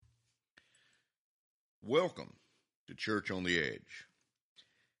Welcome to Church on the Edge.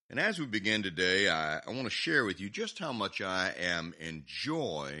 And as we begin today, I want to share with you just how much I am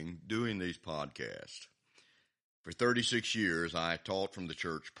enjoying doing these podcasts. For 36 years, I taught from the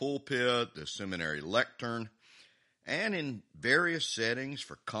church pulpit, the seminary lectern, and in various settings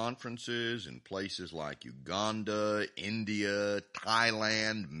for conferences in places like Uganda, India,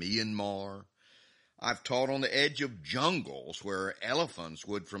 Thailand, Myanmar. I've taught on the edge of jungles where elephants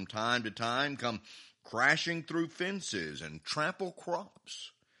would from time to time come crashing through fences and trample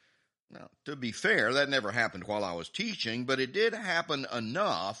crops. Now, to be fair, that never happened while I was teaching, but it did happen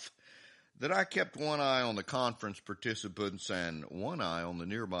enough that I kept one eye on the conference participants and one eye on the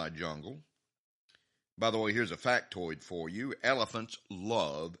nearby jungle. By the way, here's a factoid for you. Elephants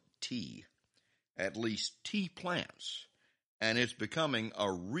love tea, at least tea plants, and it's becoming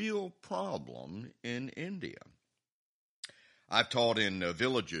a real problem in India. I've taught in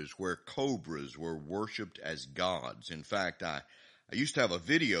villages where cobras were worshipped as gods. In fact, I used to have a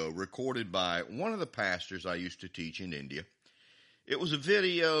video recorded by one of the pastors I used to teach in India. It was a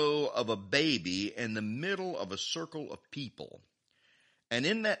video of a baby in the middle of a circle of people. And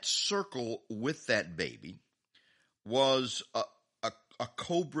in that circle with that baby was a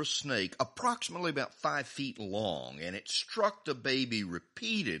cobra snake, approximately about 5 feet long, and it struck the baby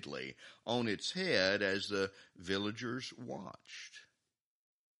repeatedly on its head as the villagers watched.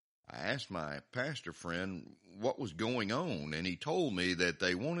 I asked my pastor friend what was going on, and he told me that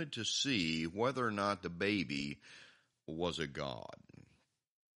they wanted to see whether or not the baby was a god.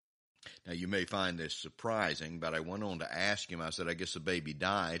 Now, you may find this surprising, but I went on to ask him. I said, I guess the baby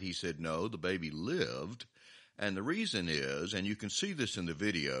died. He said, no, the baby lived. And the reason is, and you can see this in the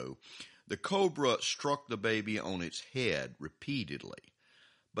video, the cobra struck the baby on its head repeatedly.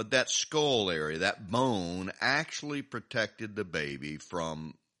 But that skull area, that bone, actually protected the baby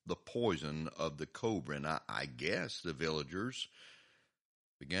from the poison of the cobra. And I guess the villagers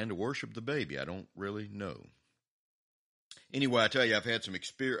began to worship the baby. I don't really know. Anyway, I tell you, I've had some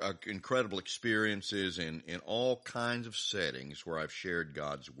incredible experiences in all kinds of settings where I've shared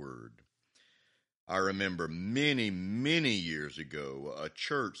God's Word. I remember many, many years ago, a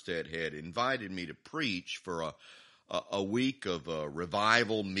church that had invited me to preach for a week of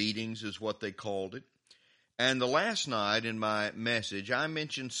revival meetings is what they called it. And the last night in my message, I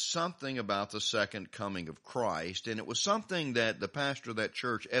mentioned something about the second coming of Christ, and it was something that the pastor of that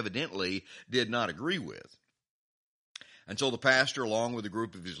church evidently did not agree with. And so the pastor, along with a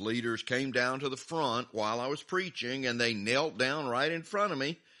group of his leaders, came down to the front while I was preaching, and they knelt down right in front of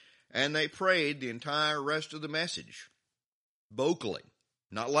me, and they prayed the entire rest of the message, vocally.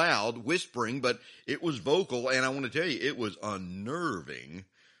 Not loud, whispering, but it was vocal, and I want to tell you, it was unnerving,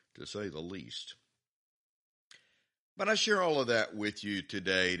 to say the least. But I share all of that with you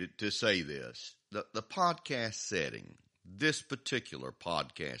today to say this. The podcast setting, this particular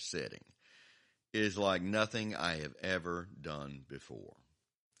podcast setting, is like nothing I have ever done before.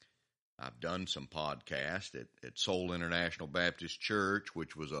 I've done some podcasts at Seoul International Baptist Church,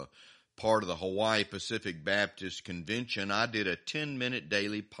 which was a part of the Hawaii Pacific Baptist Convention. I did a 10-minute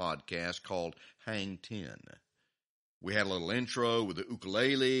daily podcast called Hang 10. We had a little intro with the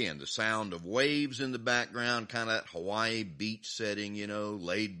ukulele and the sound of waves in the background, kind of that Hawaii beach setting,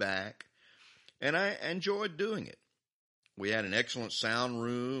 laid back. And I enjoyed doing it. We had an excellent sound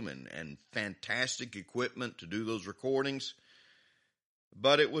room and fantastic equipment to do those recordings.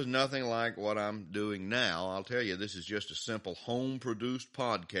 But it was nothing like what I'm doing now. I'll tell you, this is just a simple home-produced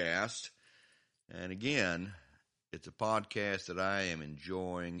podcast. And again, it's a podcast that I am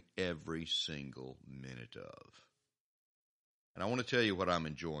enjoying every single minute of. And I want to tell you what I'm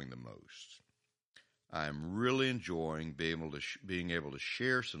enjoying the most. I'm really enjoying being able to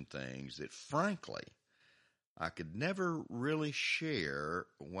share some things that, frankly, I could never really share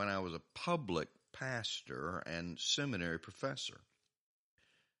when I was a public pastor and seminary professor.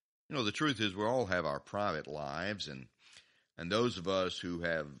 The truth is we all have our private lives, and those of us who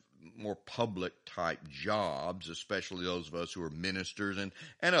have more public-type jobs, especially those of us who are ministers and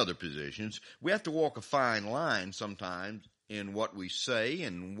other positions, we have to walk a fine line sometimes in what we say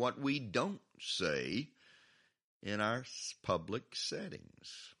and what we don't say in our public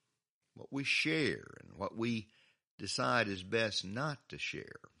settings, what we share and what we decide is best not to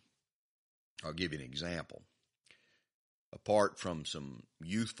share. I'll give you an example. Apart from some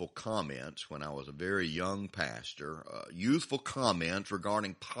youthful comments when I was a very young pastor, youthful comments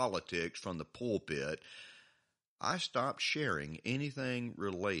regarding politics from the pulpit, I stopped sharing anything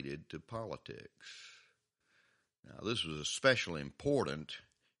related to politics. Now, this was especially important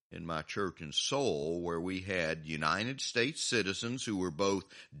in my church in Seoul, where we had United States citizens who were both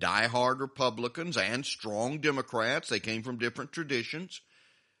diehard Republicans and strong Democrats. They came from different traditions.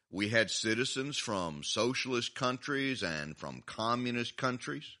 We had citizens from socialist countries and from communist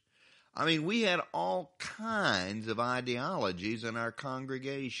countries. I mean, we had all kinds of ideologies in our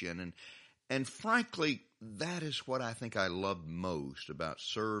congregation. And frankly, that is what I think I loved most about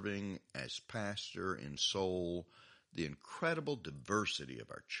serving as pastor in Seoul, the incredible diversity of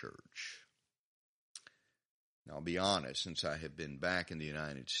our church. Now, I'll be honest, since I have been back in the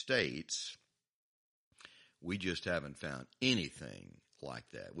United States, we just haven't found anything like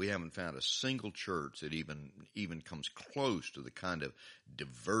that. We haven't found a single church that even comes close to the kind of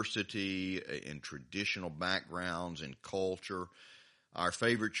diversity in traditional backgrounds and culture. Our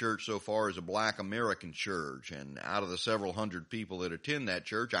favorite church so far is a Black American church, and out of the several hundred people that attend that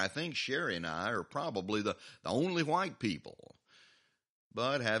church, I think Sherry and I are probably the only white people.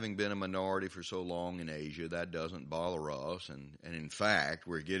 But having been a minority for so long in Asia, that doesn't bother us, and in fact,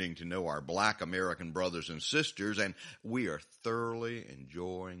 we're getting to know our Black American brothers and sisters, and we are thoroughly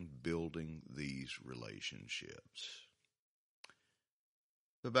enjoying building these relationships.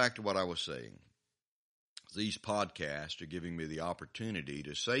 But back to what I was saying. These podcasts are giving me the opportunity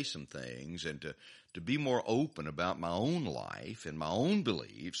to say some things and to be more open about my own life and my own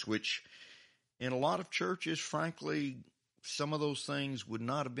beliefs, which in a lot of churches, frankly, some of those things would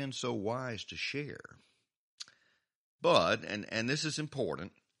not have been so wise to share. But, and this is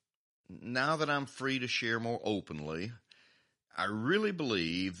important, now that I'm free to share more openly, I really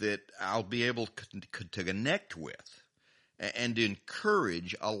believe that I'll be able to connect with and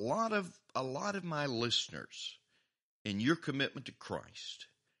encourage a lot of my listeners in your commitment to Christ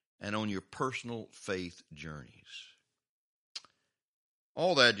and on your personal faith journeys.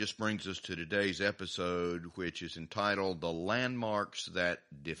 All that just brings us to today's episode, which is entitled The Landmarks That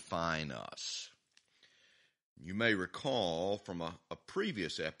Define Us. You may recall from a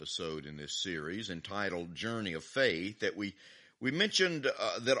previous episode in this series entitled Journey of Faith that we mentioned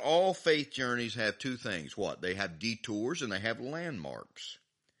that all faith journeys have two things. What? They have detours and they have landmarks.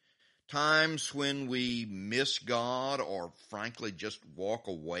 Times when we miss God or frankly just walk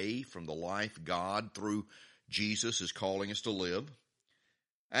away from the life God through Jesus is calling us to live.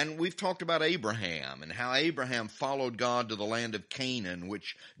 And we've talked about Abraham and how Abraham followed God to the land of Canaan,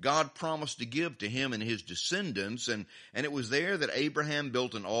 which God promised to give to him and his descendants. And it was there that Abraham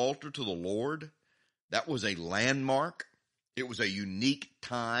built an altar to the Lord. That was a landmark. It was a unique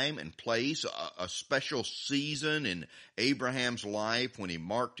time and place, a special season in Abraham's life when he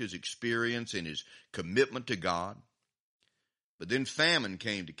marked his experience and his commitment to God. But then famine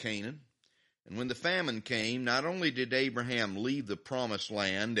came to Canaan. And when the famine came, not only did Abraham leave the promised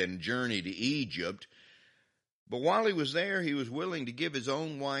land and journey to Egypt, but while he was there, he was willing to give his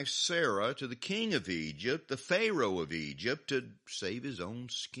own wife Sarah to the king of Egypt, the Pharaoh of Egypt, to save his own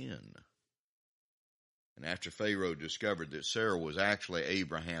skin. And after Pharaoh discovered that Sarah was actually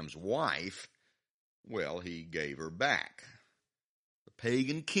Abraham's wife, well, he gave her back. The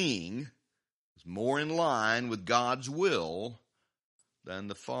pagan king was more in line with God's will than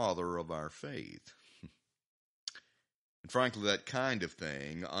the father of our faith. And frankly, that kind of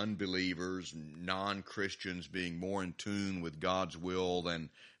thing, unbelievers, non-Christians being more in tune with God's will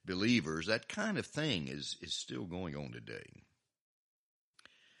than believers, that kind of thing is still going on today.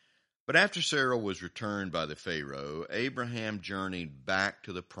 But after Sarah was returned by the Pharaoh, Abraham journeyed back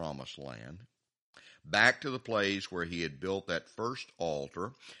to the promised land, back to the place where he had built that first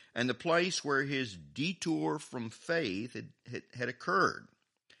altar, and the place where his detour from faith had occurred.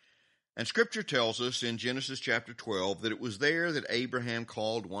 And Scripture tells us in Genesis chapter 12 that it was there that Abraham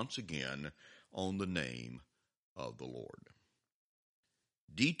called once again on the name of the Lord.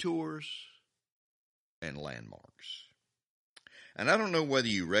 Detours and landmarks. And I don't know whether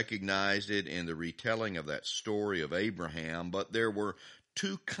you recognized it in the retelling of that story of Abraham, but there were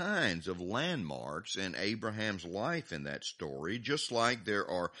two kinds of landmarks in Abraham's life in that story, just like there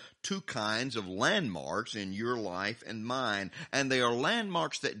are two kinds of landmarks in your life and mine, and they are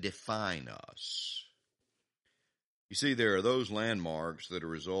landmarks that define us. You see, there are those landmarks that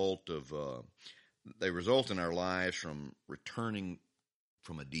they result in our lives from returning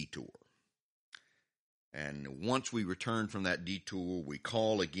from a detour. And once we return from that detour, we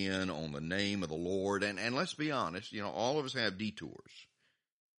call again on the name of the Lord. And let's be honest, all of us have detours.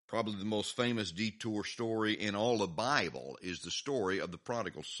 Probably the most famous detour story in all the Bible is the story of the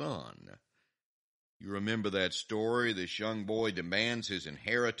prodigal son. You remember that story? This young boy demands his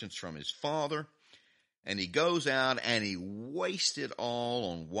inheritance from his father, and he goes out and he wastes it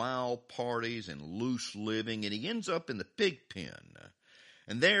all on wild parties and loose living, and he ends up in the pig pen.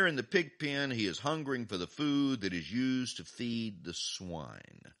 And there in the pig pen he is hungering for the food that is used to feed the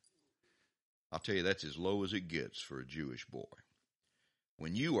swine. I'll tell you, that's as low as it gets for a Jewish boy.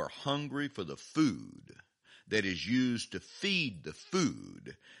 When you are hungry for the food that is used to feed the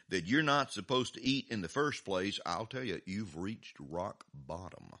food that you're not supposed to eat in the first place, I'll tell you, you've reached rock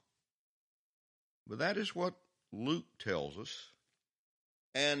bottom. But that is what Luke tells us.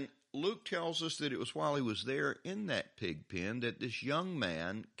 And Luke tells us that it was while he was there in that pig pen that this young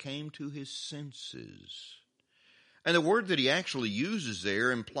man came to his senses. And the word that he actually uses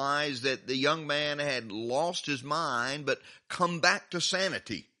there implies that the young man had lost his mind but come back to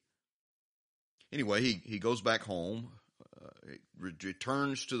sanity. Anyway, he goes back home,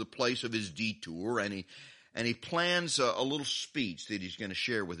 returns to the place of his detour, and he plans a little speech that he's going to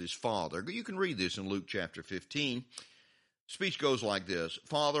share with his father. You can read this in Luke chapter 15. Speech goes like this: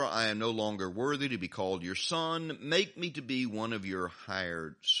 Father, I am no longer worthy to be called your son. Make me to be one of your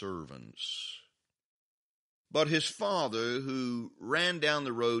hired servants. But his father, who ran down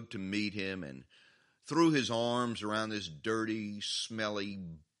the road to meet him and threw his arms around this dirty, smelly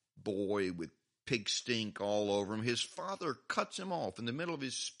boy with pig stink all over him, his father cuts him off in the middle of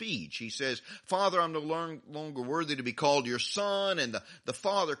his speech. He says, Father, I'm no longer worthy to be called your son. And the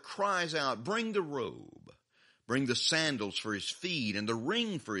father cries out, bring the robe, bring the sandals for his feet and the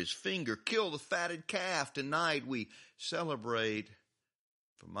ring for his finger. Kill the fatted calf. Tonight we celebrate.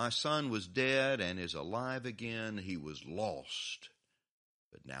 For my son was dead and is alive again. He was lost,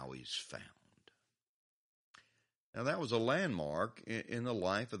 but now he's found. Now that was a landmark in the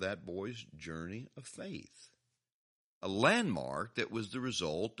life of that boy's journey of faith. A landmark that was the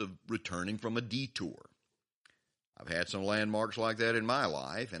result of returning from a detour. I've had some landmarks like that in my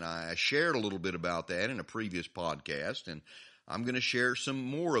life, and I shared a little bit about that in a previous podcast, and I'm going to share some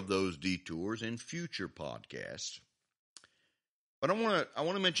more of those detours in future podcasts. But I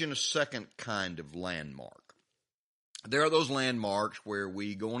want to mention a second kind of landmark. There are those landmarks where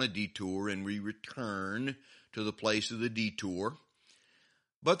we go on a detour and we return to the place of the detour.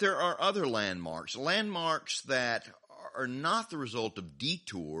 But there are other landmarks that are not the result of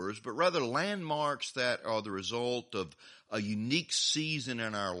detours, but rather landmarks that are the result of a unique season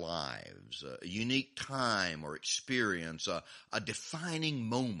in our lives, a unique time or experience, a defining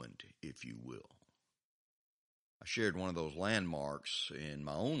moment, if you will. I shared one of those landmarks in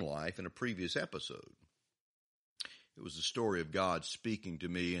my own life in a previous episode. It was the story of God speaking to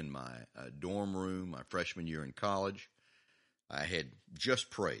me in my dorm room, my freshman year in college. I had just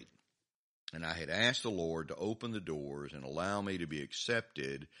prayed, and I had asked the Lord to open the doors and allow me to be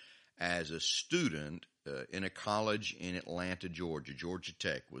accepted as a student in a college in Atlanta, Georgia. Georgia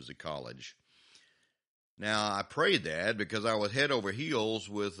Tech was the college. Now, I prayed that because I was head over heels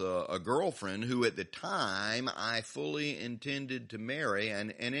with a girlfriend who at the time I fully intended to marry.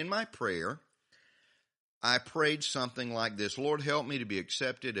 And in my prayer, I prayed something like this: Lord, help me to be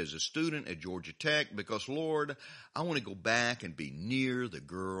accepted as a student at Georgia Tech because, Lord, I want to go back and be near the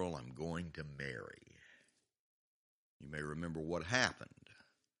girl I'm going to marry. You may remember what happened.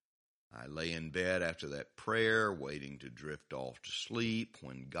 I lay in bed after that prayer, waiting to drift off to sleep,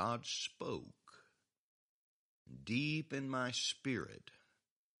 when God spoke. Deep in my spirit,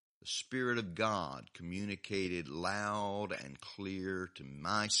 the Spirit of God communicated loud and clear to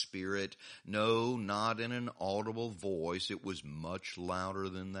my spirit. No, not in an audible voice. It was much louder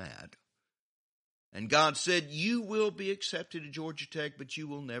than that. And God said, you will be accepted at Georgia Tech, but you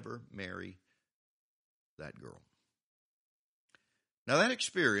will never marry that girl. Now that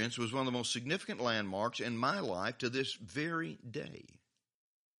experience was one of the most significant landmarks in my life to this very day.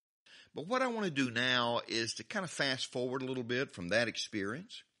 But what I want to do now is to kind of fast forward a little bit from that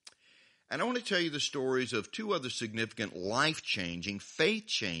experience. And I want to tell you the stories of two other significant life-changing,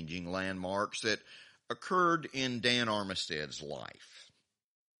 faith-changing landmarks that occurred in Dan Armistead's life.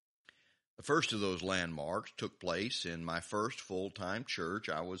 The first of those landmarks took place in my first full-time church.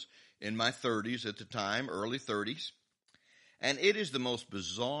 I was in my 30s at the time, early 30s. And it is the most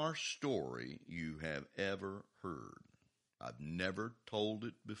bizarre story you have ever heard. I've never told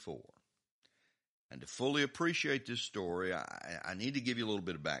it before. And to fully appreciate this story, I need to give you a little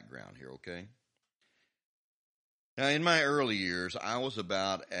bit of background here, okay? Now, in my early years, I was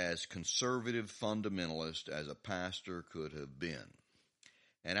about as conservative fundamentalist as a pastor could have been.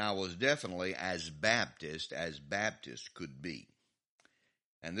 And I was definitely as Baptist could be.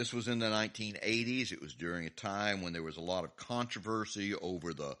 And this was in the 1980s. It was during a time when there was a lot of controversy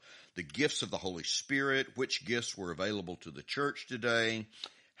over the gifts of the Holy Spirit, which gifts were available to the church today.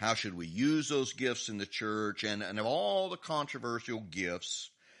 How should we use those gifts in the church? And of all the controversial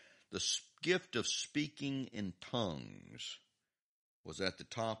gifts, the gift of speaking in tongues was at the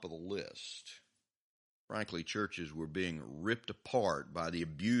top of the list. Frankly, churches were being ripped apart by the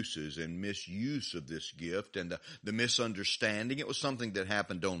abuses and misuse of this gift and the misunderstanding. It was something that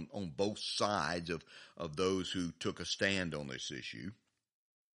happened on both sides of those who took a stand on this issue.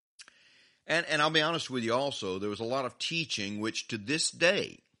 And I'll be honest with you also, there was a lot of teaching which to this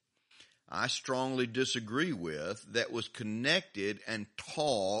day I strongly disagree with that was connected and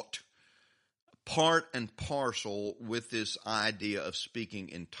taught part and parcel with this idea of speaking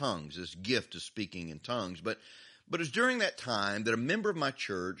in tongues, this gift of speaking in tongues. But it was during that time that a member of my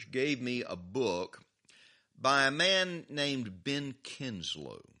church gave me a book by a man named Ben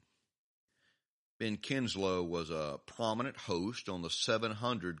Kinslow. Ben Kinslow was a prominent host on the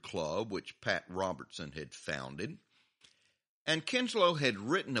 700 Club, which Pat Robertson had founded. And Kinslow had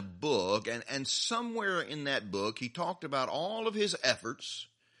written a book, and somewhere in that book he talked about all of his efforts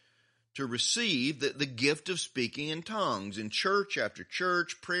to receive the gift of speaking in tongues in church after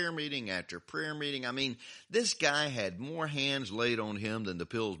church, prayer meeting after prayer meeting. I mean, this guy had more hands laid on him than the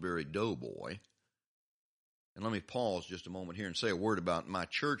Pillsbury Doughboy. And let me pause just a moment here and say a word about my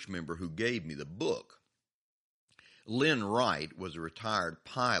church member who gave me the book. Lynn Wright was a retired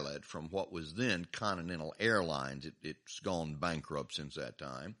pilot from what was then Continental Airlines. It's gone bankrupt since that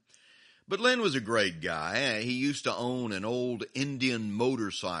time. But Lynn was a great guy. He used to own an old Indian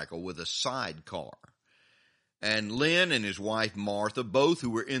motorcycle with a sidecar. And Lynn and his wife Martha, both who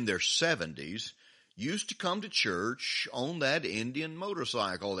were in their 70s, used to come to church on that Indian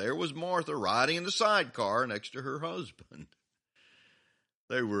motorcycle. There was Martha riding in the sidecar next to her husband.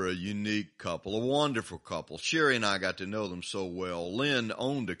 They were a unique couple, a wonderful couple. Sherry and I got to know them so well. Lynn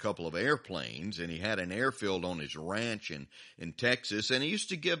owned a couple of airplanes, and he had an airfield on his ranch in Texas, and he used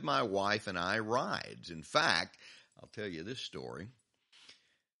to give my wife and I rides. In fact, I'll tell you this story.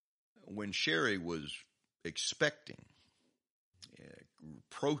 When Sherry was expecting,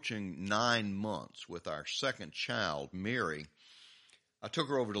 approaching 9 months with our second child, Mary, I took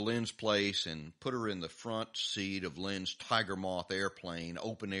her over to Lynn's place and put her in the front seat of Lynn's Tiger Moth airplane,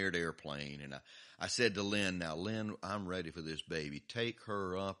 open-aired airplane. And I said to Lynn, now, Lynn, I'm ready for this baby. Take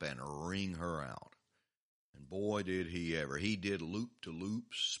her up and wring her out. And boy, did he ever. He did loop-to-loop,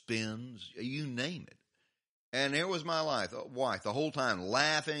 spins, you name it. And there was my wife the whole time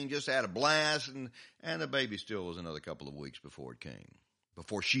laughing, just had a blast. And the baby still was another couple of weeks before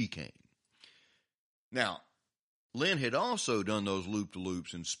she came. Now, Lynn had also done those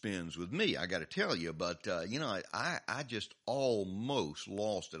loop-to-loops and spins with me, I got to tell you, but, I just almost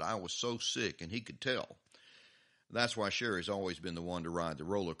lost it. I was so sick, and he could tell. That's why Sherry's always been the one to ride the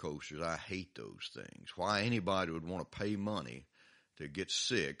roller coasters. I hate those things. Why anybody would want to pay money to get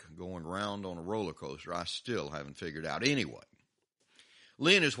sick going around on a roller coaster, I still haven't figured out. Anyway,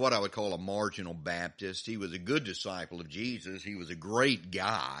 Lynn is what I would call a marginal Baptist. He was a good disciple of Jesus. He was a great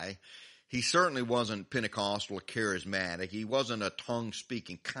guy. He certainly wasn't Pentecostal or charismatic. He wasn't a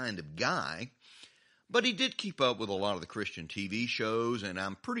tongue-speaking kind of guy. But he did keep up with a lot of the Christian TV shows, and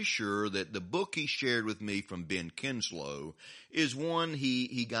I'm pretty sure that the book he shared with me from Ben Kinslow is one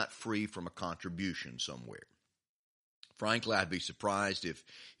he got free from a contribution somewhere. Frankly, I'd be surprised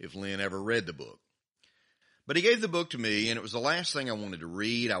if Lynn ever read the book. But he gave the book to me, and it was the last thing I wanted to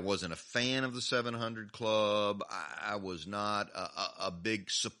read. I wasn't a fan of the 700 Club. I was not a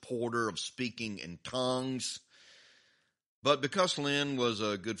big supporter of speaking in tongues. But because Lynn was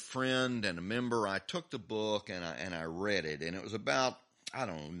a good friend and a member, I took the book and I read it. And it was about,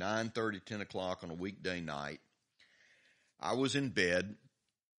 9:30, 10 o'clock on a weekday night. I was in bed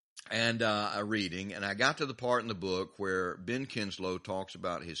and reading, and I got to the part in the book where Ben Kinslow talks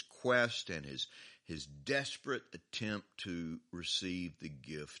about his quest and his desperate attempt to receive the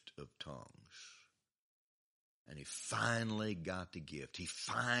gift of tongues. And he finally got the gift. He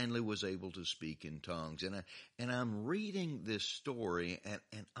finally was able to speak in tongues. And I'm reading this story,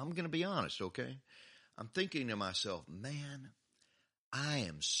 and I'm going to be honest, okay? I'm thinking to myself, man, I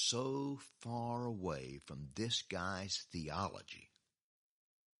am so far away from this guy's theology.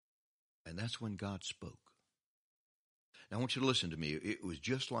 And that's when God spoke. Now, I want you to listen to me. It was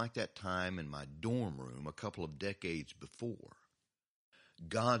just like that time in my dorm room a couple of decades before.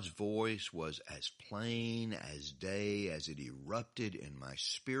 God's voice was as plain as day as it erupted in my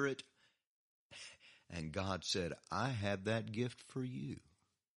spirit. And God said, I have that gift for you.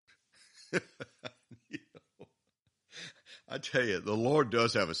 I tell you, the Lord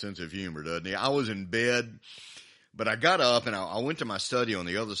does have a sense of humor, doesn't he? I was in bed, but I got up and I went to my study on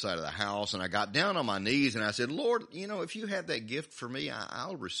the other side of the house, and I got down on my knees and I said, Lord, if you have that gift for me,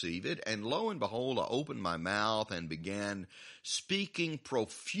 I'll receive it. And lo and behold, I opened my mouth and began speaking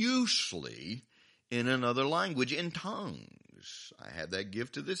profusely in another language, in tongues. tongues. I have that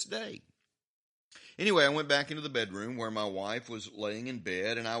gift to this day. Anyway, I went back into the bedroom where my wife was laying in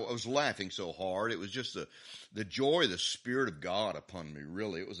bed, and I was laughing so hard. It was just the joy of the Spirit of God upon me,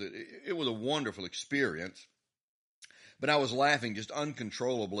 really. It was a wonderful experience. But I was laughing just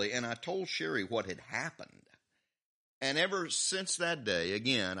uncontrollably, and I told Sherry what had happened. And ever since that day,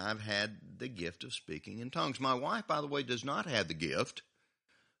 again, I've had the gift of speaking in tongues. My wife, by the way, does not have the gift.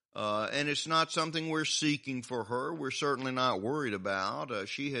 And it's not something we're seeking for her. We're certainly not worried about.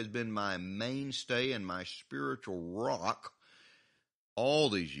 She has been my mainstay and my spiritual rock all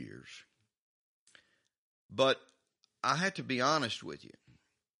these years. But I had to be honest with you.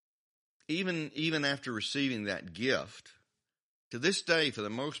 Even after receiving that gift, to this day, for the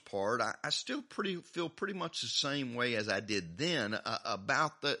most part, I still feel pretty much the same way as I did then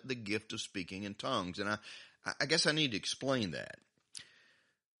about the gift of speaking in tongues. And I guess I need to explain that.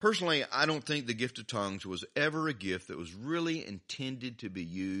 Personally, I don't think the gift of tongues was ever a gift that was really intended to be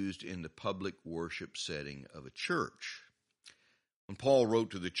used in the public worship setting of a church. When Paul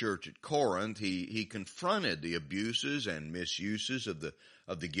wrote to the church at Corinth, he confronted the abuses and misuses of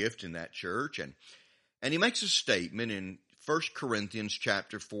the gift in that church, and he makes a statement in 1 Corinthians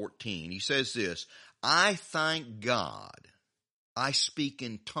chapter 14. He says this, "I thank God I speak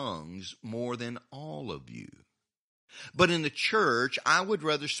in tongues more than all of you. But in the church, I would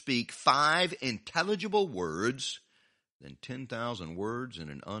rather speak 5 intelligible words than 10,000 words in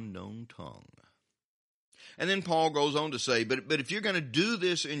an unknown tongue." And then Paul goes on to say, but if you're going to do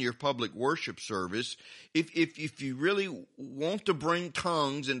this in your public worship service, if you really want to bring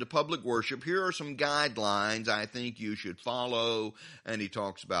tongues into public worship, here are some guidelines I think you should follow. And he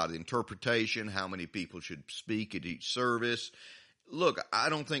talks about interpretation, how many people should speak at each service. Look, I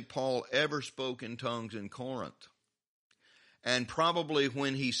don't think Paul ever spoke in tongues in Corinth. And probably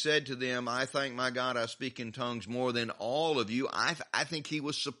when he said to them, "I thank my God I speak in tongues more than all of you," I think he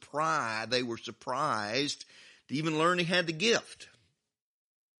was surprised. They were surprised to even learn he had the gift.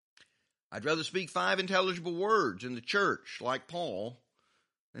 I'd rather speak 5 intelligible words in the church, like Paul,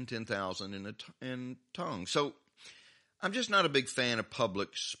 than 10,000 in tongues. So I'm just not a big fan of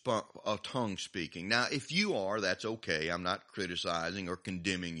public tongue speaking. Now, if you are, that's okay. I'm not criticizing or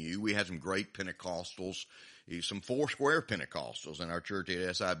condemning you. We have some great Pentecostals, some Foursquare Pentecostals in our church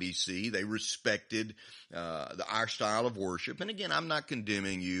at SIBC. They respected our style of worship. And again, I'm not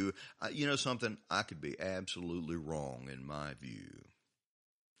condemning you. You know something? I could be absolutely wrong in my view.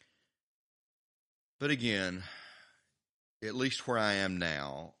 But again, at least where I am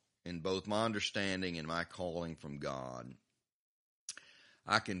now, in both my understanding and my calling from God,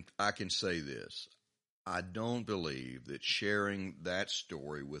 I can say this. I don't believe that sharing that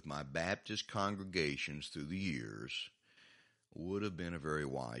story with my Baptist congregations through the years would have been a very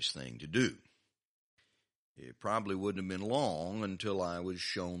wise thing to do. It probably wouldn't have been long until I was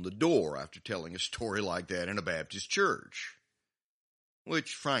shown the door after telling a story like that in a Baptist church,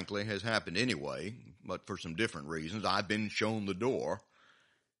 which frankly has happened anyway, but for some different reasons. I've been shown the door,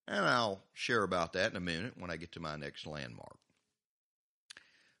 and I'll share about that in a minute when I get to my next landmark.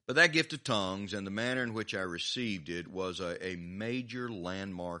 But that gift of tongues and the manner in which I received it was a major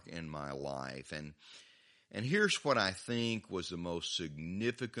landmark in my life. And here's what I think was the most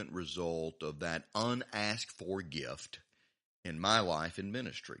significant result of that unasked for gift in my life in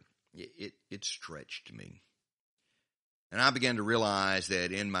ministry. It stretched me. And I began to realize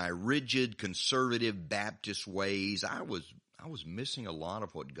that in my rigid, conservative Baptist ways, I was missing a lot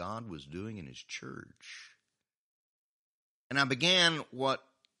of what God was doing in His church. And I began what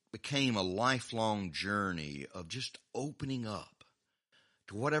became a lifelong journey of just opening up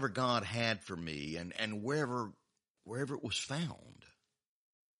to whatever God had for me and wherever it was found.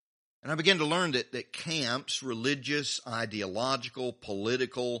 And I began to learn that camps, religious, ideological,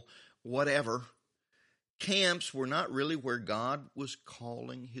 political, whatever, camps were not really where God was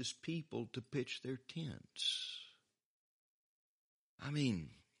calling His people to pitch their tents. I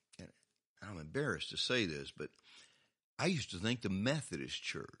mean, I'm embarrassed to say this, but I used to think the Methodist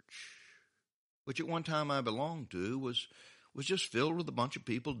Church, which at one time I belonged to, was just filled with a bunch of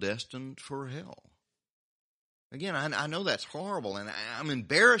people destined for hell. Again, I know that's horrible, and I'm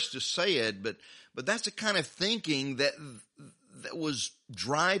embarrassed to say it, but that's the kind of thinking that was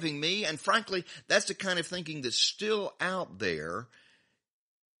driving me, and frankly, that's the kind of thinking that's still out there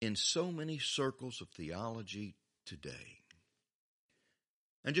in so many circles of theology today.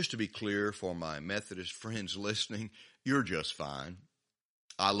 And just to be clear for my Methodist friends listening, you're just fine.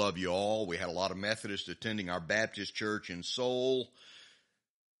 I love you all. We had a lot of Methodists attending our Baptist church in Seoul.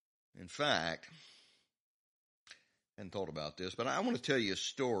 In fact, hadn't thought about this, but I want to tell you a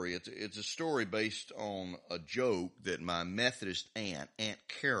story. It's a story based on a joke that my Methodist aunt, Aunt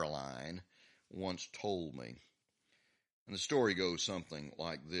Caroline, once told me. And the story goes something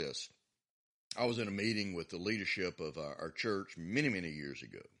like this. I was in a meeting with the leadership of our church many, many years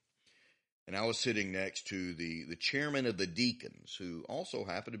ago. And I was sitting next to the chairman of the deacons, who also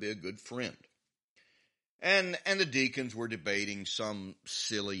happened to be a good friend. And the deacons were debating some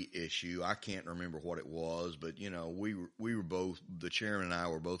silly issue. I can't remember what it was, but we were both, the chairman and I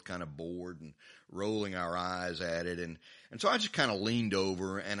were both kind of bored and rolling our eyes at it. And so I just kind of leaned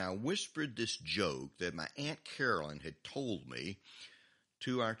over and I whispered this joke that my Aunt Carolyn had told me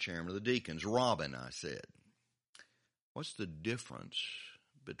to our chairman of the deacons. Robin, I said, what's the difference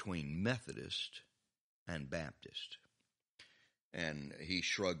between Methodist and Baptist? And he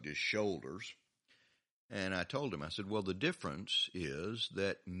shrugged his shoulders. And I told him, I said, well, the difference is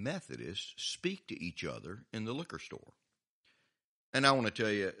that Methodists speak to each other in the liquor store. And I want to tell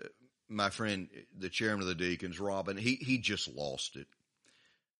you, my friend, the chairman of the deacons, Robin, he just lost it.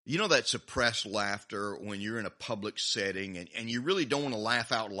 You know that suppressed laughter when you're in a public setting and you really don't want to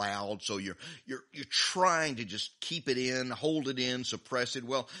laugh out loud, so you're trying to just keep it in, hold it in, suppress it.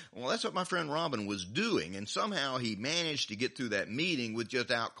 Well, that's what my friend Robin was doing, and somehow he managed to get through that meeting with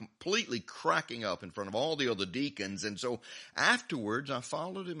just out completely cracking up in front of all the other deacons. And so afterwards, I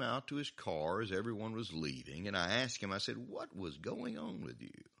followed him out to his car as everyone was leaving, and I asked him, I said, what was going on with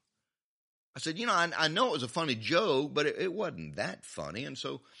you? I said, I know it was a funny joke, but it wasn't that funny. And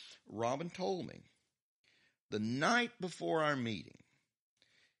so Robin told me the night before our meeting,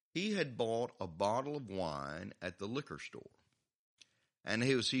 he had bought a bottle of wine at the liquor store. And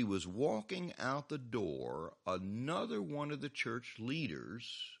as he was walking out the door, another one of the church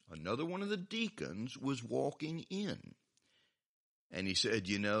leaders, another one of the deacons, was walking in. And he said,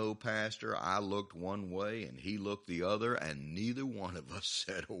 Pastor, I looked one way and he looked the other, and neither one of us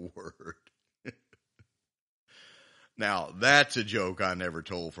said a word. Now, that's a joke I never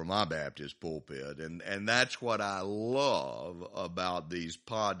told from my Baptist pulpit, and that's what I love about these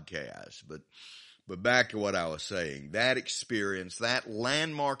podcasts. But back to what I was saying, that experience, that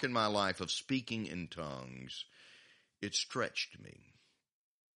landmark in my life of speaking in tongues, it stretched me.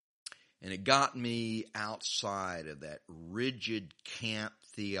 And it got me outside of that rigid camp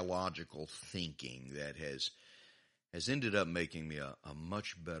theological thinking that has ended up making me a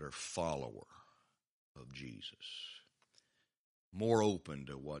much better follower of Jesus. More open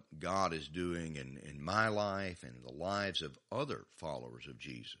to what God is doing in my life and the lives of other followers of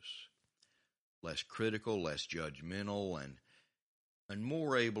Jesus. Less critical, less judgmental, and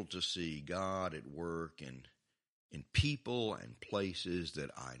more able to see God at work in people and places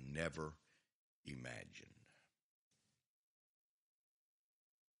that I never imagined.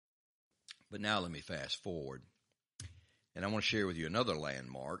 But now let me fast forward. And I want to share with you another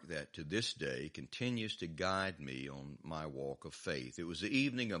landmark that to this day continues to guide me on my walk of faith. It was the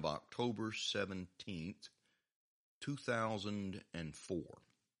evening of October 17th, 2004.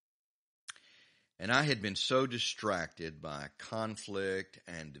 And I had been so distracted by conflict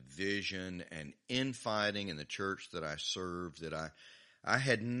and division and infighting in the church that I served that I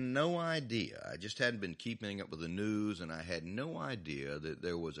had no idea. I just hadn't been keeping up with the news, and I had no idea that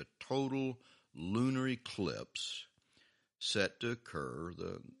there was a total lunar eclipse set to occur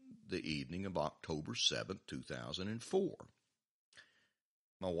the evening of October 7th, 2004.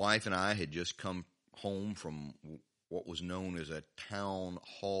 My wife and I had just come home from what was known as a town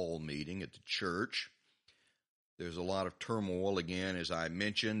hall meeting at the church. There's a lot of turmoil again, as I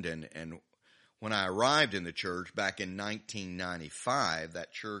mentioned, and when I arrived in the church back in 1995,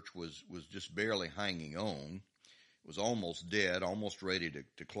 that church was just barely hanging on. It was almost dead, almost ready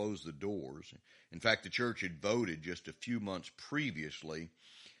to close the doors. In fact, the church had voted just a few months previously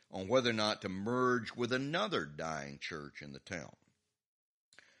on whether or not to merge with another dying church in the town.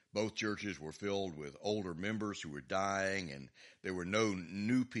 Both churches were filled with older members who were dying, and there were no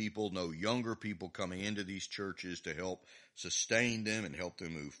new people, no younger people coming into these churches to help sustain them and help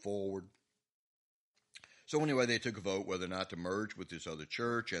them move forward. So anyway, they took a vote whether or not to merge with this other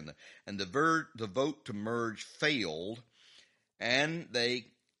church, and the vote to merge failed, and they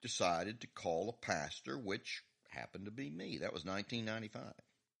decided to call a pastor, which happened to be me. That was 1995.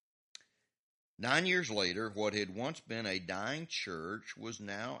 9 years later, what had once been a dying church was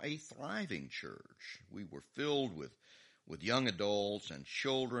now a thriving church. We were filled with young adults and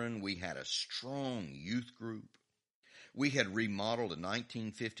children. We had a strong youth group. We had remodeled a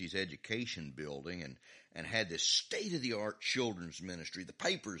 1950s education building and had this state-of-the-art children's ministry. The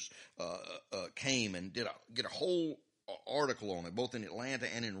papers came and did a whole article on it, both in Atlanta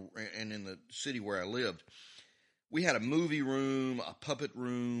and in the city where I lived. We had a movie room, a puppet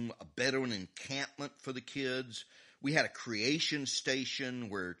room, a bedroom encampment for the kids. We had a creation station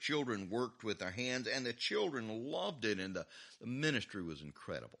where children worked with their hands, and the children loved it, and the ministry was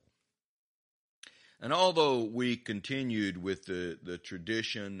incredible. And although we continued with the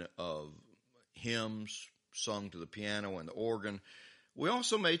tradition of hymns sung to the piano and the organ, we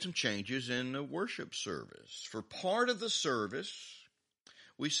also made some changes in the worship service. For part of the service,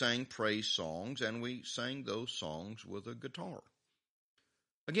 we sang praise songs, and we sang those songs with a guitar.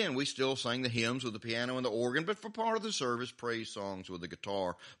 Again, we still sang the hymns with the piano and the organ, but for part of the service, praise songs with the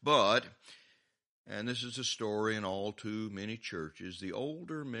guitar. But, and this is a story in all too many churches, the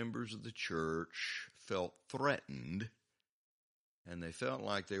older members of the church felt threatened, and they felt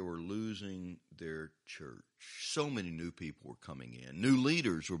like they were losing their church. So many new people were coming in. New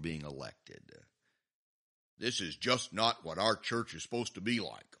leaders were being elected. This is just not what our church is supposed to be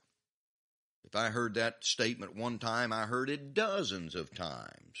like. If I heard that statement one time, I heard it dozens of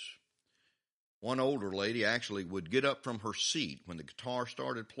times. One older lady actually would get up from her seat when the guitar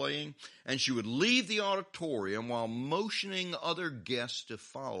started playing, and she would leave the auditorium while motioning other guests to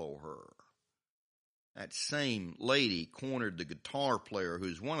follow her. That same lady cornered the guitar player,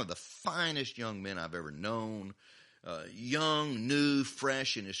 who's one of the finest young men I've ever known, young, new,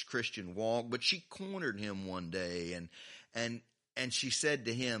 fresh in his Christian walk, but she cornered him one day and she said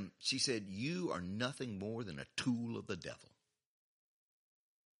to him, she said, "You are nothing more than a tool of the devil."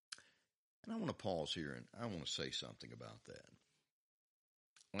 And I want to pause here and I want to say something about that.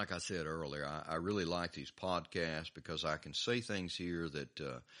 Like I said earlier, I really like these podcasts because I can say things here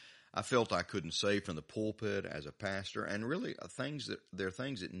that I felt I couldn't say from the pulpit as a pastor, and really there are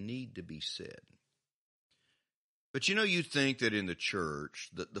things that need to be said. But you'd think that in the church,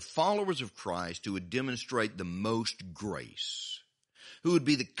 that the followers of Christ who would demonstrate the most grace, who would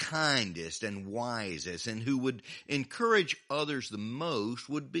be the kindest and wisest, and who would encourage others the most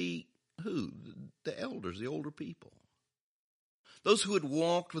would be who? The elders, the older people. Those who had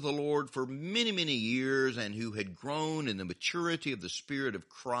walked with the Lord for many, many years and who had grown in the maturity of the Spirit of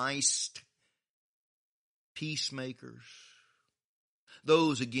Christ, peacemakers.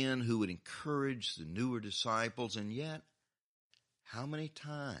 Those, again, who would encourage the newer disciples. And yet, how many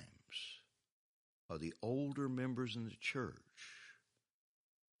times are the older members in the church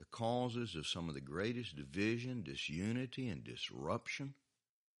the causes of some of the greatest division, disunity, and disruption?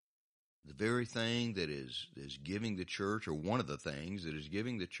 The very thing that is giving the church, or one of the things that is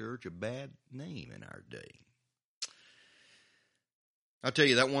giving the church a bad name in our day. I'll tell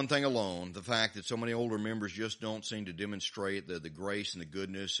you, that one thing alone, the fact that so many older members just don't seem to demonstrate the grace and the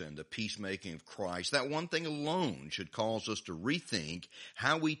goodness and the peacemaking of Christ, that one thing alone should cause us to rethink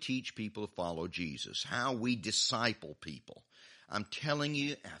how we teach people to follow Jesus, how we disciple people. I'm telling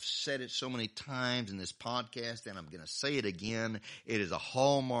you, I've said it so many times in this podcast, and I'm going to say it again. It is a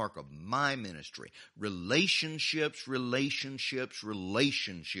hallmark of my ministry. Relationships, relationships,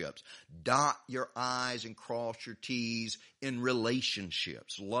 relationships. Dot your I's and cross your T's in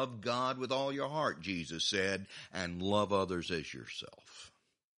relationships. Love God with all your heart, Jesus said, and love others as yourself.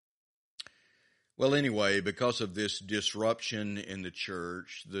 Well, anyway, because of this disruption in the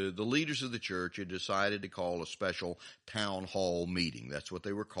church, the leaders of the church had decided to call a special town hall meeting. That's what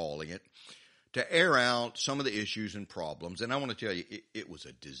they were calling it, to air out some of the issues and problems. And I want to tell you, it was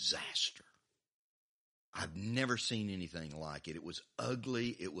a disaster. I've never seen anything like it. It was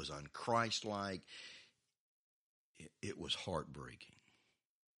ugly. It was unchristlike. It was heartbreaking.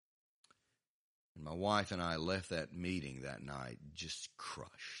 And my wife and I left that meeting that night just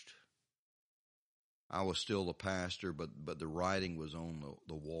crushed. I was still the pastor, but the writing was on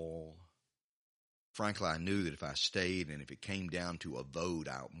the wall. Frankly, I knew that if I stayed and if it came down to a vote,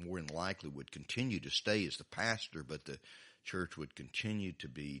 I more than likely would continue to stay as the pastor, but the church would continue to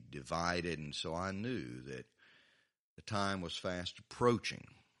be divided. And so I knew that the time was fast approaching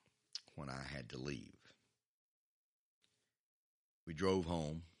when I had to leave. We drove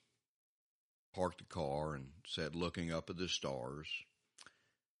home, parked the car, and sat looking up at the stars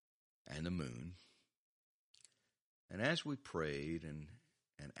and the moon. And as we prayed and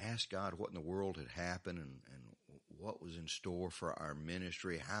asked God what in the world had happened and what was in store for our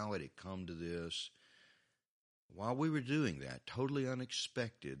ministry, how it had come to this, while we were doing that, totally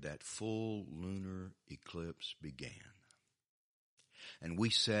unexpected, that full lunar eclipse began. And we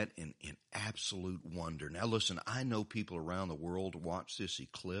sat in absolute wonder. Now listen, I know people around the world watch this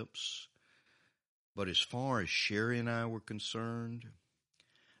eclipse, but as far as Sherry and I were concerned,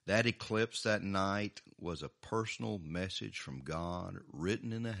 that eclipse that night was a personal message from God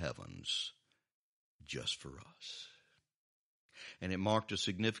written in the heavens just for us. And it marked a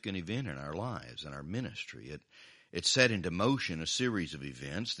significant event in our lives and our ministry. It set into motion a series of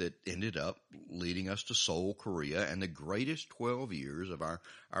events that ended up leading us to Seoul, Korea, and the greatest 12 years of our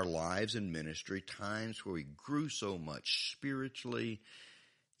lives in ministry, times where we grew so much spiritually.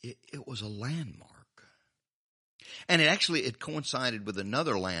 It was a landmark. And it coincided with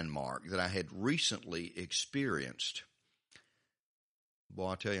another landmark that I had recently experienced. Boy,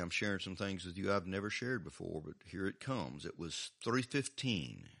 I tell you, I'm sharing some things with you I've never shared before, but here it comes. It was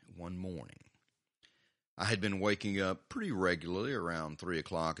 3:15 one morning. I had been waking up pretty regularly around 3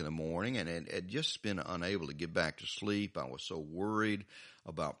 o'clock in the morning and had just been unable to get back to sleep. I was so worried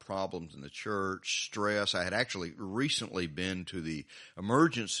about problems in the church, stress. I had actually recently been to the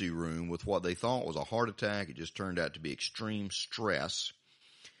emergency room with what they thought was a heart attack. It just turned out to be extreme stress.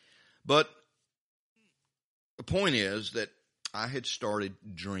 But the point is that I had started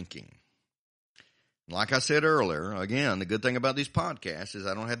drinking. Like I said earlier, again, the good thing about these podcasts is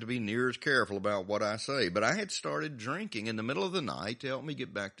I don't have to be near as careful about what I say. But I had started drinking in the middle of the night to help me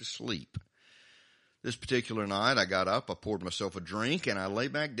get back to sleep. This particular night, I got up, I poured myself a drink, and I lay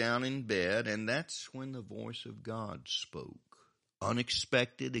back down in bed, and that's when the voice of God spoke.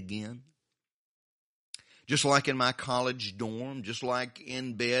 Unexpected again. Just like in my college dorm, just like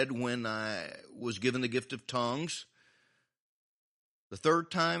in bed when I was given the gift of tongues. The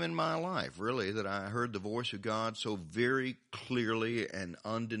third time in my life, really, that I heard the voice of God so very clearly and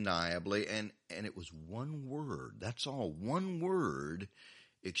undeniably, and it was one word. That's all. One word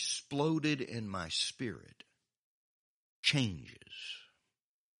exploded in my spirit. Changes.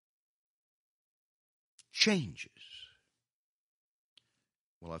 Changes.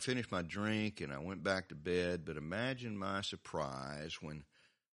 Well, I finished my drink and I went back to bed, but imagine my surprise when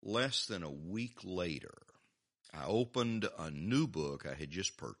less than a week later, I opened a new book I had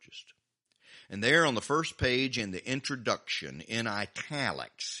just purchased. And there on the first page in the introduction, in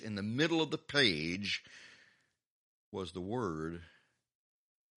italics, in the middle of the page, was the word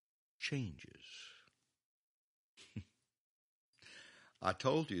changes. I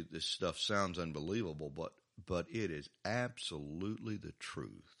told you this stuff sounds unbelievable, but it is absolutely the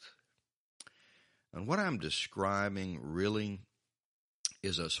truth. And what I'm describing really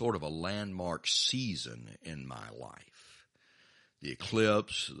is a sort of a landmark season in my life. The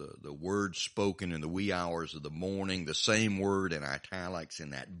eclipse, the word spoken in the wee hours of the morning, the same word in italics in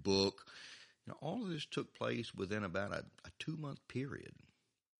that book. All of this took place within about a 2-month period.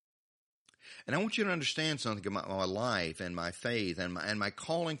 And I want you to understand something about my life and my faith and my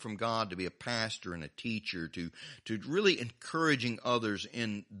calling from God to be a pastor and a teacher, to really encouraging others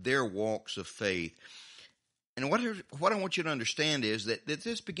in their walks of faith. And what I want you to understand is that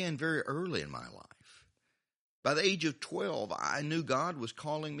this began very early in my life. By the age of 12, I knew God was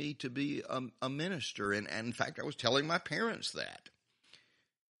calling me to be a minister. And in fact, I was telling my parents that.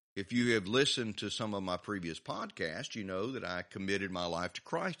 If you have listened to some of my previous podcasts, you know that I committed my life to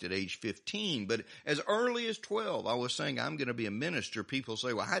Christ at age 15. But as early as 12, I was saying I'm going to be a minister. People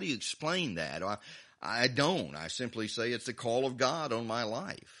say, well, how do you explain that? I don't. I simply say it's the call of God on my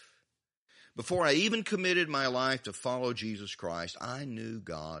life. Before I even committed my life to follow Jesus Christ, I knew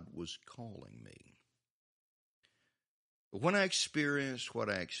God was calling me. But when I experienced what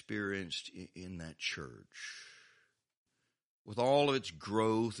I experienced in that church, with all of its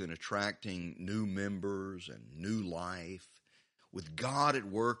growth in attracting new members and new life, with God at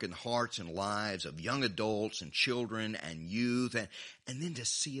work in the hearts and lives of young adults and children and youth, and then to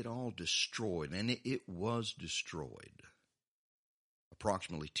see it all destroyed, and it was destroyed.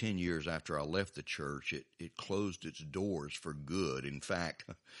 Approximately 10 years after I left the church, it closed its doors for good. In fact,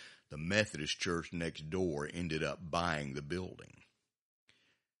 the Methodist church next door ended up buying the building.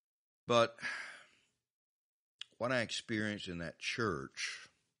 But what I experienced in that church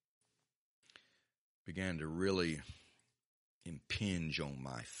began to really impinge on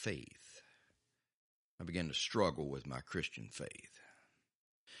my faith. I began to struggle with my Christian faith.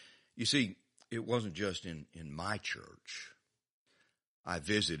 You see, it wasn't just in my church. I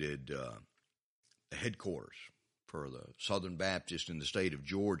visited the headquarters for the Southern Baptist in the state of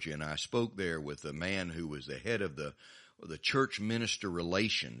Georgia, and I spoke there with the man who was the head of the church minister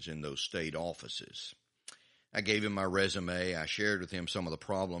relations in those state offices. I gave him my resume. I shared with him some of the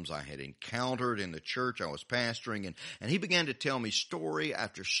problems I had encountered in the church I was pastoring, and he began to tell me story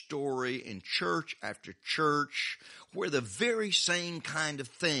after story in church after church where the very same kind of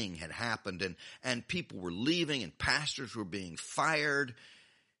thing had happened, and people were leaving and pastors were being fired.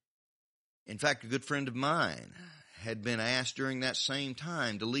 In fact, a good friend of mine had been asked during that same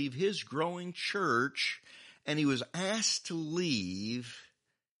time to leave his growing church, and he was asked to leave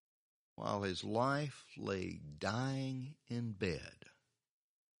while his life lay dying in bed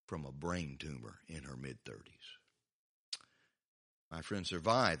from a brain tumor in her mid-30s. My friend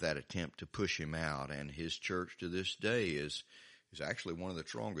survived that attempt to push him out, and his church to this day is actually one of the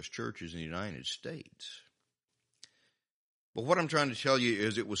strongest churches in the United States. But what I'm trying to tell you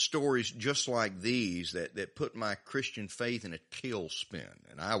is it was stories just like these that put my Christian faith in a tailspin,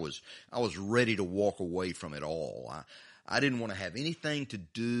 and I was ready to walk away from it all. I didn't want to have anything to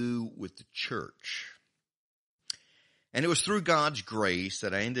do with the church. And it was through God's grace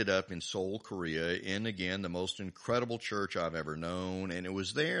that I ended up in Seoul, Korea, in, again, the most incredible church I've ever known. And it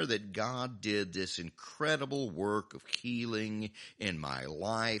was there that God did this incredible work of healing in my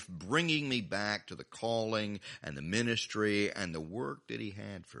life, bringing me back to the calling and the ministry and the work that He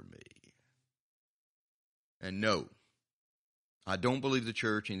had for me. And no, I don't believe the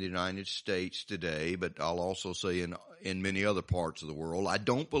church in the United States today, but I'll also say in many other parts of the world, I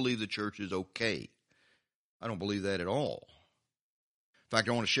don't believe the church is okay. I don't believe that at all. In fact,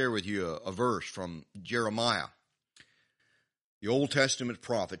 I want to share with you a verse from Jeremiah, the Old Testament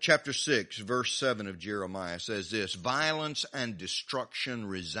prophet. Chapter 6, verse 7 of Jeremiah says this: "Violence and destruction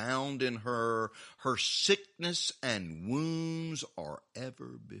resound in her. Her sickness and wounds are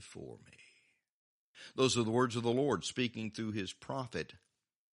ever before me." Those are the words of the Lord speaking through His prophet.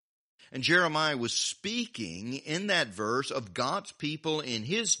 And Jeremiah was speaking in that verse of God's people in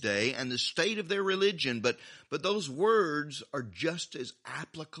his day and the state of their religion. But those words are just as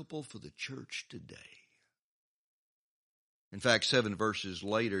applicable for the church today. In fact, 7 verses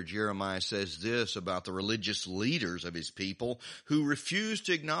later, Jeremiah says this about the religious leaders of his people who refused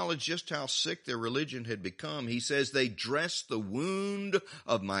to acknowledge just how sick their religion had become. He says, "They dress the wound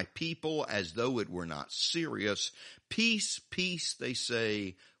of my people as though it were not serious. Peace, peace, they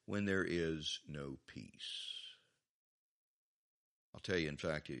say, when there is no peace." I'll tell you, in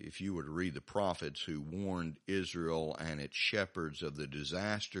fact, if you were to read the prophets who warned Israel and its shepherds of the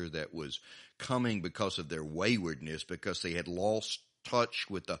disaster that was coming because of their waywardness, because they had lost touch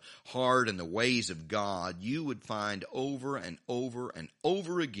with the heart and the ways of God, you would find over and over and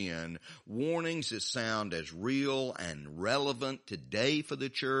over again warnings that sound as real and relevant today for the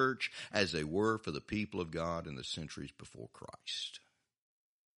church as they were for the people of God in the centuries before Christ.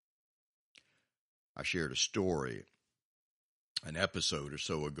 I shared a story an episode or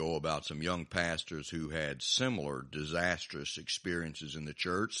so ago about some young pastors who had similar disastrous experiences in the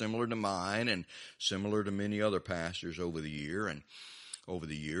church, similar to mine and similar to many other pastors over the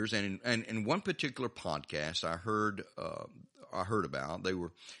years. And in one particular podcast I heard about, they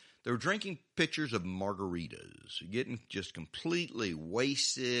were drinking pitchers of margaritas, getting just completely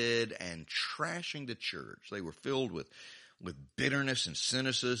wasted and trashing the church. They were filled with bitterness and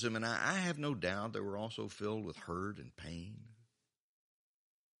cynicism, and I have no doubt they were also filled with hurt and pain.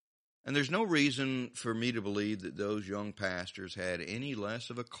 And there's no reason for me to believe that those young pastors had any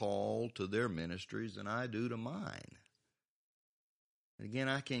less of a call to their ministries than I do to mine. And again,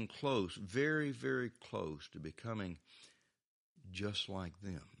 I came close, very, very close to becoming just like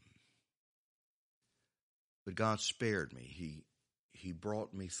them. But God spared me. He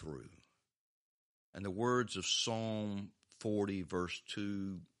brought me through. And the words of Psalm 40 verse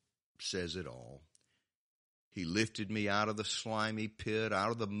 2 says it all. He lifted me out of the slimy pit,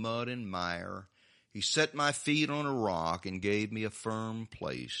 out of the mud and mire. He set my feet on a rock and gave me a firm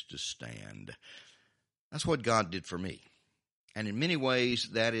place to stand. That's what God did for me. And in many ways,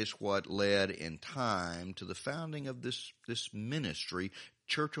 that is what led in time to the founding of this ministry,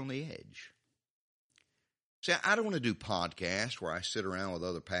 Church on the Edge. See, I don't want to do podcasts where I sit around with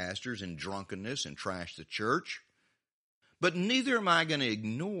other pastors in drunkenness and trash the church. But neither am I going to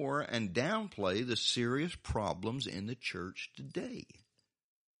ignore and downplay the serious problems in the church today.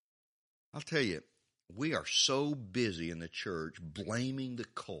 I'll tell you, we are so busy in the church blaming the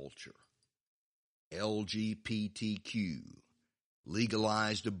culture. LGBTQ,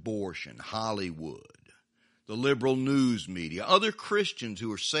 legalized abortion, Hollywood, the liberal news media, other Christians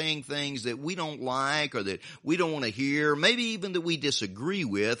who are saying things that we don't like or that we don't want to hear, maybe even that we disagree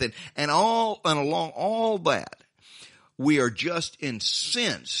with, and along all that, we are just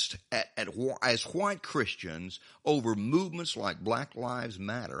incensed as white Christians over movements like Black Lives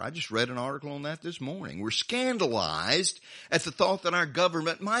Matter. I just read an article on that this morning. We're scandalized at the thought that our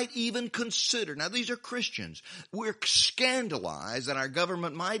government might even consider, now these are Christians, we're scandalized that our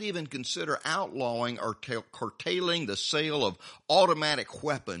government might even consider outlawing or curtailing the sale of automatic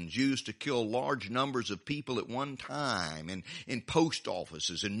weapons used to kill large numbers of people at one time in post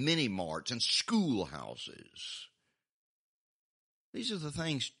offices and mini marts and schoolhouses. These are the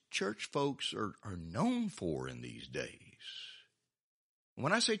things church folks are known for in these days.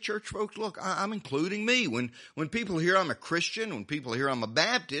 When I say church folks, look, I'm including me. When people hear I'm a Christian, when people hear I'm a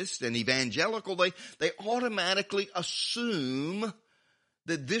Baptist and evangelical, they automatically assume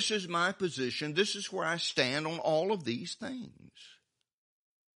that this is my position, this is where I stand on all of these things.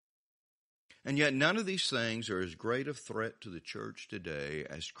 And yet none of these things are as great a threat to the church today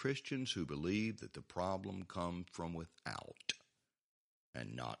as Christians who believe that the problem comes from without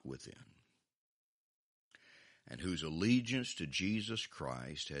and not within, and whose allegiance to Jesus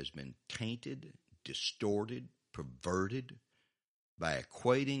Christ has been tainted, distorted, perverted by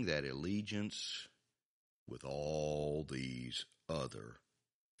equating that allegiance with all these other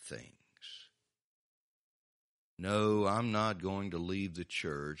things. No, I'm not going to leave the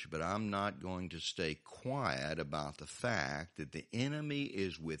church, but I'm not going to stay quiet about the fact that the enemy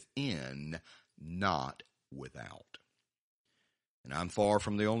is within, not without. And I'm far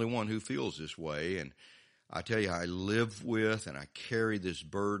from the only one who feels this way. And I tell you, I live with and I carry this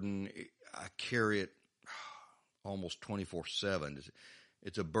burden. I carry it almost 24/7.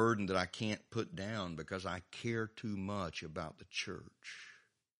 It's a burden that I can't put down because I care too much about the church.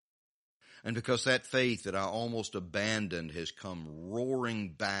 And because that faith that I almost abandoned has come roaring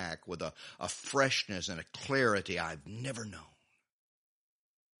back with a freshness and a clarity I've never known.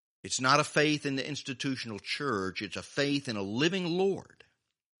 It's not a faith in the institutional church. It's a faith in a living Lord.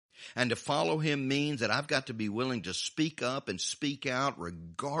 And to follow him means that I've got to be willing to speak up and speak out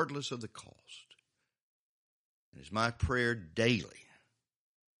regardless of the cost. And it's my prayer daily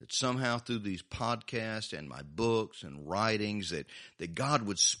that somehow through these podcasts and my books and writings that God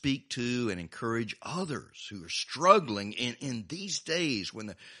would speak to and encourage others who are struggling in these days when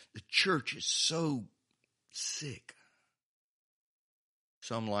the church is so sick.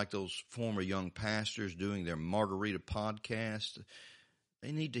 Some, like those former young pastors doing their Margarita podcast,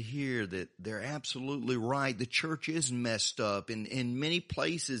 they need to hear that they're absolutely right. The church is messed up in many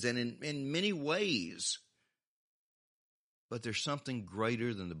places and in many ways. But there's something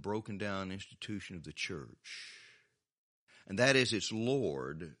greater than the broken down institution of the church. And that is its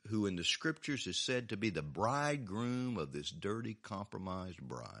Lord, who in the scriptures is said to be the bridegroom of this dirty, compromised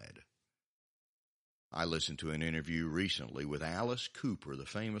bride. I listened to an interview recently with Alice Cooper, the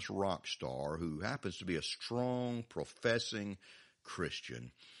famous rock star, who happens to be a strong, professing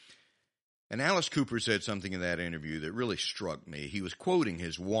Christian. And Alice Cooper said something in that interview that really struck me. He was quoting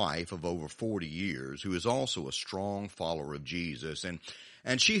his wife of over 40 years, who is also a strong follower of Jesus.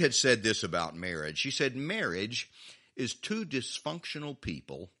 And she had said this about marriage. She said, marriage is two dysfunctional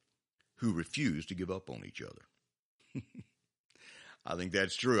people who refuse to give up on each other. I think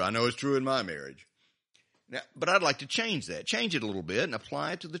that's true. I know it's true in my marriage. Now, but I'd like to change that, change it a little bit and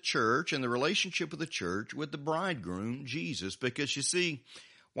apply it to the church and the relationship of the church with the bridegroom, Jesus. Because you see,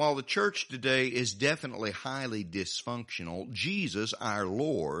 while the church today is definitely highly dysfunctional, Jesus, our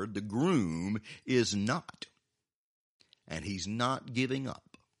Lord, the groom, is not. And he's not giving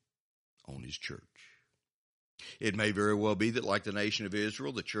up on his church. It may very well be that, like the nation of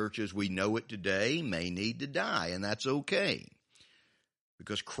Israel, the church as we know it today may need to die, and that's okay.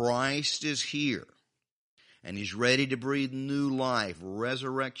 Because Christ is here. And he's ready to breathe new life,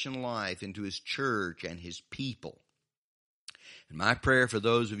 resurrection life into his church and his people. And my prayer for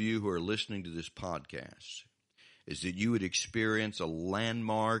those of you who are listening to this podcast is that you would experience a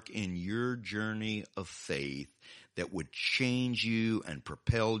landmark in your journey of faith that would change you and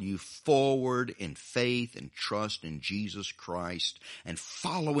propel you forward in faith and trust in Jesus Christ and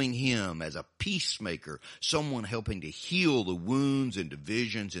following him as a peacemaker, someone helping to heal the wounds and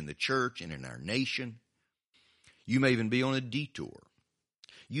divisions in the church and in our nation. You may even be on a detour.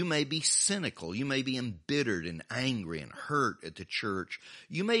 You may be cynical. You may be embittered and angry and hurt at the church.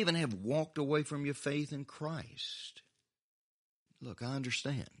 You may even have walked away from your faith in Christ. Look, I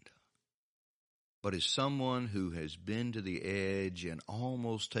understand. But as someone who has been to the edge and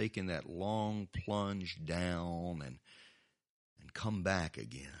almost taken that long plunge down and come back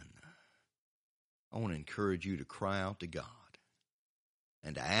again, I want to encourage you to cry out to God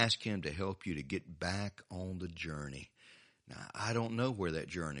and to ask him to help you to get back on the journey. Now, I don't know where that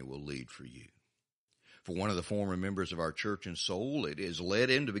journey will lead for you. For one of the former members of our church in Seoul, it has led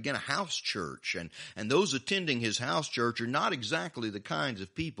him to begin a house church. And those attending his house church are not exactly the kinds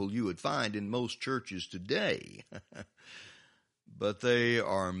of people you would find in most churches today. But they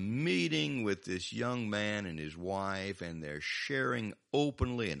are meeting with this young man and his wife, and they're sharing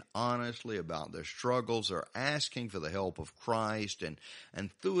openly and honestly about their struggles. They're asking for the help of Christ, and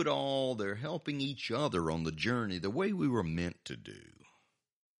through it all, they're helping each other on the journey the way we were meant to do.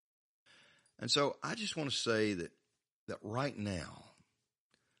 And so I just want to say that right now,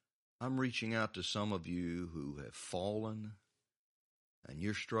 I'm reaching out to some of you who have fallen and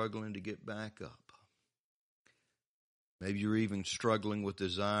you're struggling to get back up. Maybe you're even struggling with the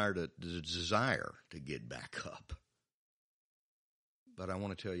desire to get back up. But I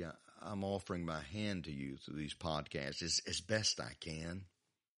want to tell you, I'm offering my hand to you through these podcasts as best I can.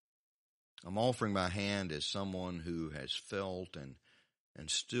 I'm offering my hand as someone who has felt and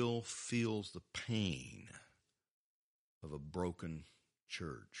still feels the pain of a broken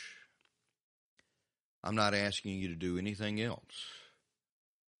church. I'm not asking you to do anything else.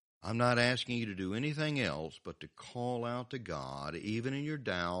 I'm not asking you to do anything else but to call out to God, even in your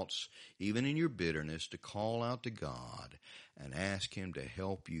doubts, even in your bitterness, to call out to God and ask Him to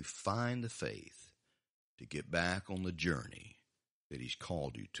help you find the faith to get back on the journey that He's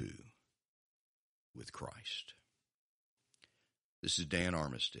called you to with Christ. This is Dan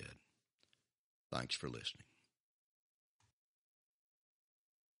Armistead. Thanks for listening.